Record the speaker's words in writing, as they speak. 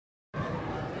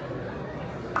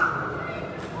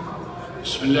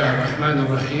بسم الله الرحمن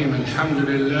الرحيم. الحمد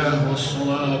لله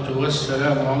والصلاة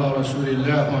والسلام على رسول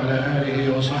الله وعلى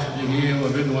آله وصحبه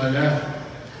ومن والاه.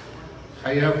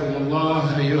 حياكم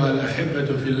الله أيها الأحبة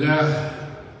في الله.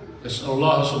 نسأل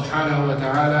الله سبحانه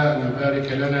وتعالى أن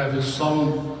يبارك لنا في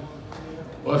الصوم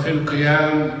وفي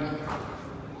القيام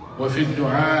وفي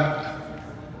الدعاء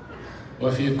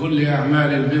وفي كل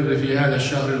أعمال البر في هذا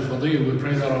الشهر الفضيل. We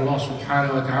pray that Allah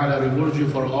subhanahu wa ta'ala reward you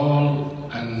for all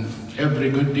and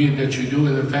every good deed that you do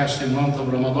in the fasting month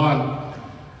of Ramadan.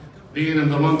 Being in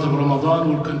the month of Ramadan,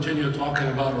 we'll continue talking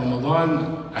about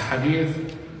Ramadan, a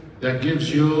hadith that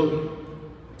gives you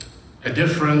a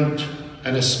different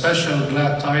and a special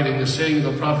glad tidings. The saying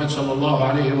of the Prophet sallallahu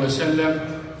alayhi wa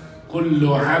sallam, كل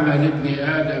عمل ابن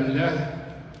آدم له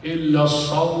إلا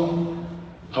الصوم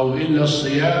أو إلا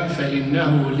الصيام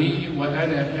فإنه لي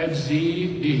وأنا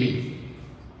أجزي به.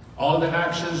 All the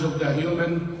actions of the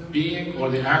human being or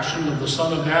the actions of the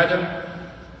son of Adam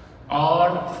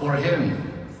are for him,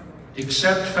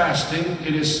 except fasting.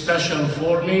 It is special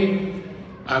for me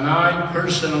and I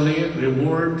personally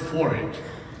reward for it.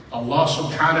 Allah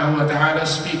subhanahu wa ta'ala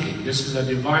speaking. This is a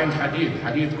divine hadith,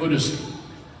 hadith Qudusi.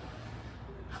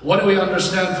 What do we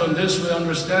understand from this? We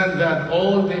understand that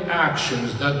all the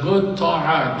actions, the good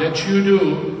ta'at that you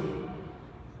do,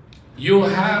 you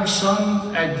have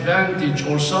some advantage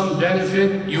or some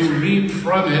benefit you reap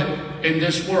from it in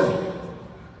this world.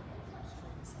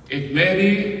 It may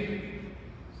be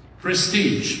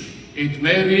prestige, it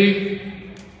may be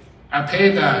a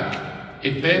payback,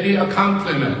 it may be a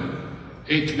compliment,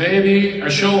 it may be a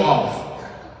show-off.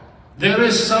 There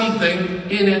is something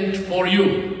in it for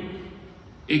you.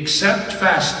 Except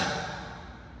fasting.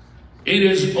 It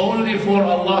is only for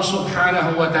Allah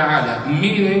subhanahu wa ta'ala,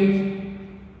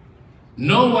 meaning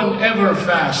no one ever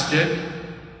fasted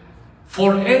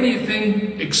for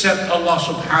anything except Allah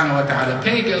subhanahu wa ta'ala.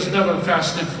 Pagans never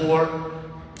fasted for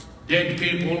dead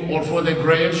people or for the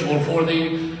graves or for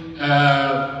the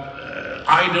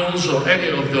idols or any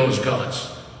of those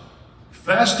gods.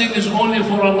 Fasting is only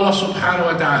for Allah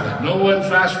subhanahu wa ta'ala. No one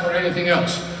fasts for anything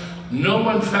else. No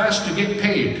one fasts to get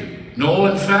paid. No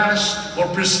one fasts for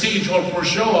prestige or for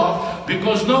show-off,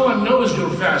 because no one knows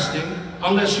you're fasting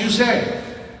unless you say.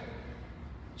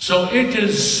 So it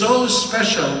is so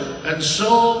special and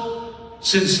so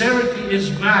sincerity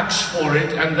is max for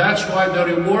it, and that's why the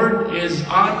reward is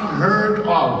unheard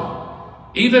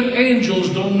of. Even angels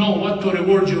don't know what to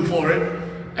reward you for it.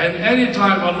 And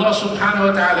anytime Allah subhanahu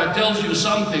wa ta'ala tells you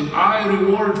something, I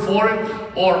reward for it,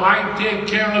 or I take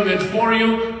care of it for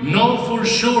you, know for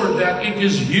sure that it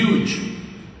is huge.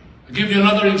 I'll give you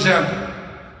another example.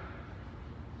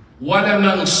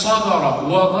 وَلَمَنْ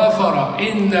صَبَرَ وَغَفَرَ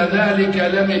إِنَّ ذَلِكَ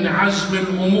لَمِنْ عَزْمِ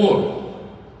الْأُمُورِ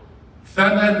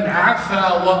فَمَنْ عَفَى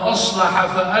وَأَصْلَحَ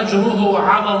فَأَجْرُهُ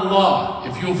عَلَى اللَّهِ.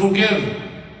 If you forgive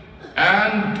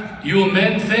and you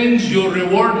mend things, your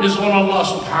reward is on Allah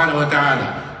subhanahu wa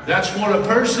ta'ala. That's for a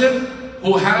person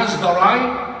who has the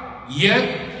right,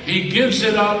 yet he gives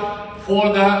it up for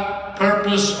the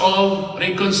purpose of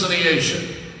reconciliation.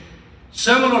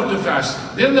 Similar to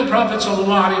fasting. Then the Prophet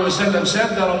sallallahu alayhi wa sallam said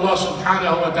that Allah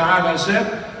subhanahu wa ta'ala said,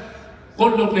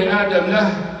 كل ابن آدم له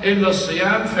إلا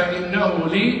الصيام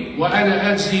فإنه لي وأنا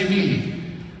أجزي به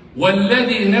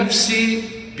والذي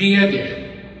نفسي بيده.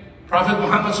 Prophet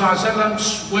Muhammad ﷺ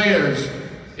swears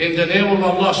in the name of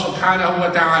Allah subhanahu wa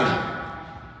ta'ala,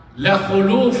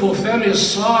 لَخُلُوفُ فَمِ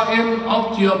الصَّائِمِ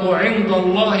أَطْيَبُ عِنْدَ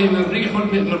اللَّهِ مِنْ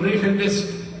رِيحِ الْمِسْكِ.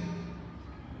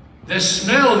 The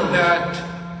smell that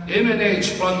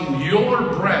emanates from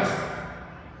your breath,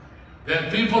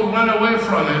 that people run away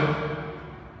from it,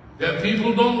 that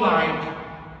people don't like,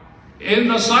 in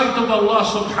the sight of Allah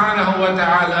subhanahu wa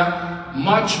ta'ala,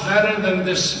 much better than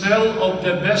the smell of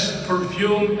the best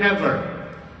perfume ever.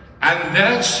 And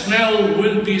that smell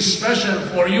will be special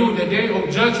for you the day of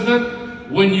judgment.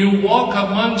 When you walk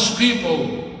amongst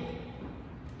people,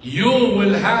 you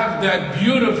will have that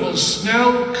beautiful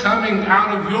smell coming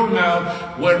out of your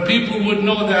mouth, where people would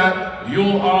know that you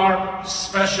are a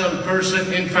special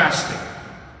person in fasting,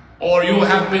 or you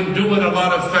have been doing a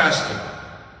lot of fasting.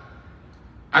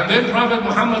 And then Prophet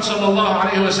Muhammad sallallahu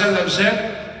alayhi wa sallam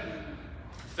said,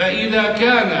 فإذا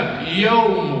كان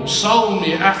يوم صوم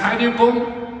أحدكم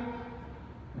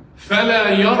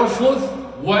فلا يرفث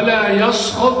ولا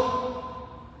يسخط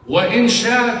وإن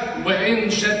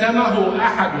شتمه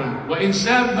أحد وإن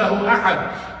سابه أحد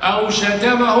أو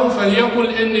شتمه فليقل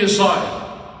إني صائم.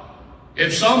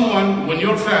 If someone, when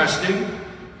you're fasting,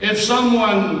 if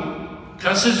someone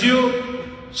cusses you,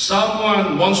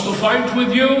 someone wants to fight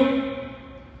with you,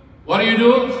 what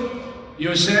do?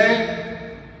 You say,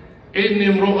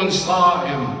 إِنِّي امْرُؤٌ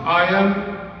صَائِمٌ. I am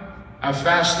a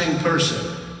fasting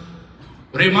person.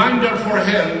 Reminder for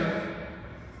him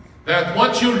that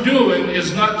what you're doing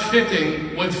is not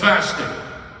fitting with fasting.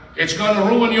 It's going to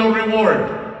ruin your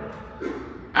reward.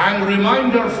 And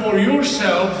reminder for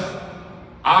yourself,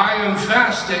 I am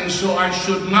fasting, so I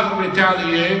should not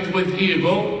retaliate with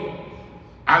evil,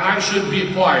 and I should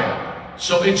be quiet.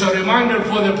 So it's a reminder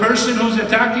for the person who's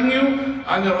attacking you,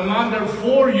 and a reminder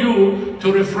for you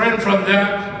to refrain from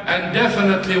that, and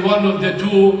definitely one of the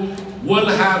two will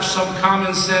have some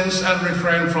common sense and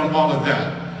refrain from all of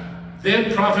that.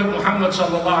 Then Prophet Muhammad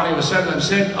ﷺ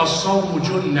said, "As-sawmu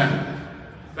junnah."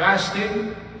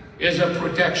 Fasting is a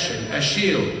protection, a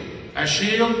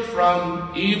shield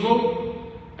from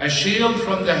evil, a shield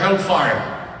from the hellfire.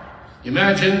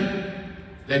 Imagine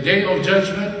the day of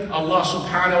judgment, Allah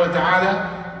subhanahu wa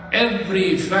ta'ala,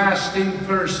 every fasting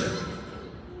person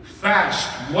fast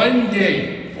one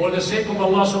day for the sake of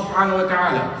Allah subhanahu wa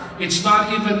ta'ala. It's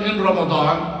not even in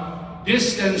Ramadan.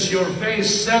 Distance your face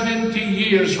 70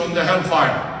 years from the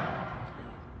hellfire.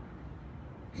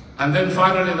 And then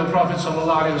finally the Prophet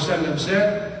ﷺ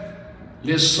said,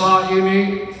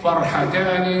 لِلصَّائِمِ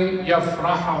فَرْحَتَانِ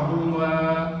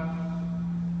يَفْرَحَهُمَا.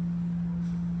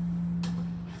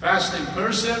 Fasting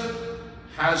person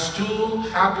has two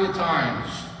happy times.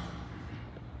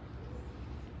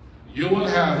 You will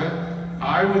have it,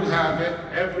 I will have it,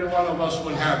 every one of us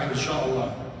will have it,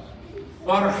 inshallah.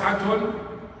 فَرْحَةٌ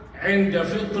عِنْدَ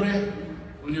فِطْرِهِ.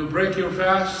 When you break your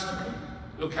fast,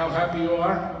 look how happy you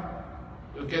are.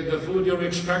 Look at the food you're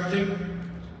expecting.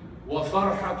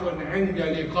 وَفَرْحَةٌ عِنْدَ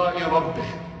لِقَاءِ رَبِّهِ.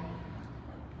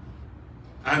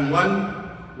 And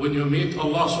when you meet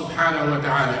Allah subhanahu wa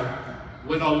ta'ala,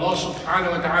 when Allah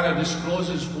subhanahu wa ta'ala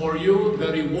discloses for you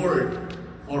the reward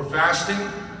for fasting,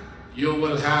 you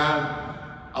will have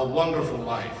a wonderful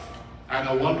life and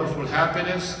a wonderful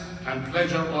happiness and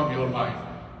pleasure of your life.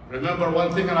 Remember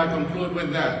one thing, and I conclude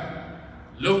with that.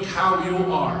 Look how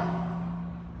you are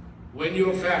when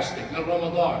you're fasting in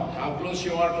Ramadan, how close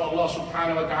you are to Allah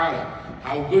subhanahu wa ta'ala,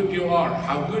 how good you are,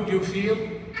 how good you feel,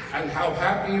 and how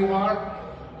happy you are.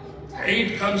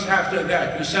 Eid comes after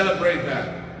that, you celebrate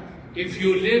that. If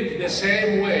you live the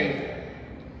same way,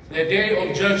 the day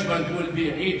of judgment will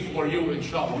be Eid for you,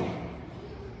 inshallah.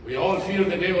 We all feel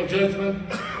the day of judgment.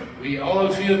 We all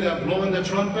feel the blowing the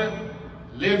trumpet.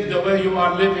 Live the way you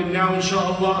are living now,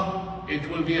 inshallah. It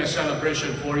will be a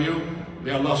celebration for you.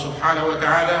 May Allah subhanahu wa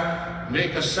ta'ala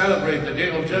make us celebrate the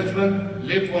day of judgment.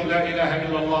 Live on La ilaha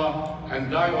illallah and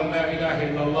die on La ilaha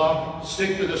illallah.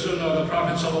 Stick to the sunnah of the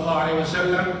Prophet sallallahu alayhi wa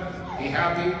sallam. Be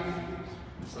happy.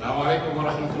 Assalamu alaikum wa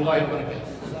rahmatullahi wa barakatuh.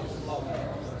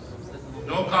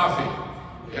 No coffee.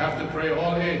 You have to pray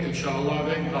all 8, inshallah,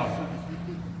 then coffee.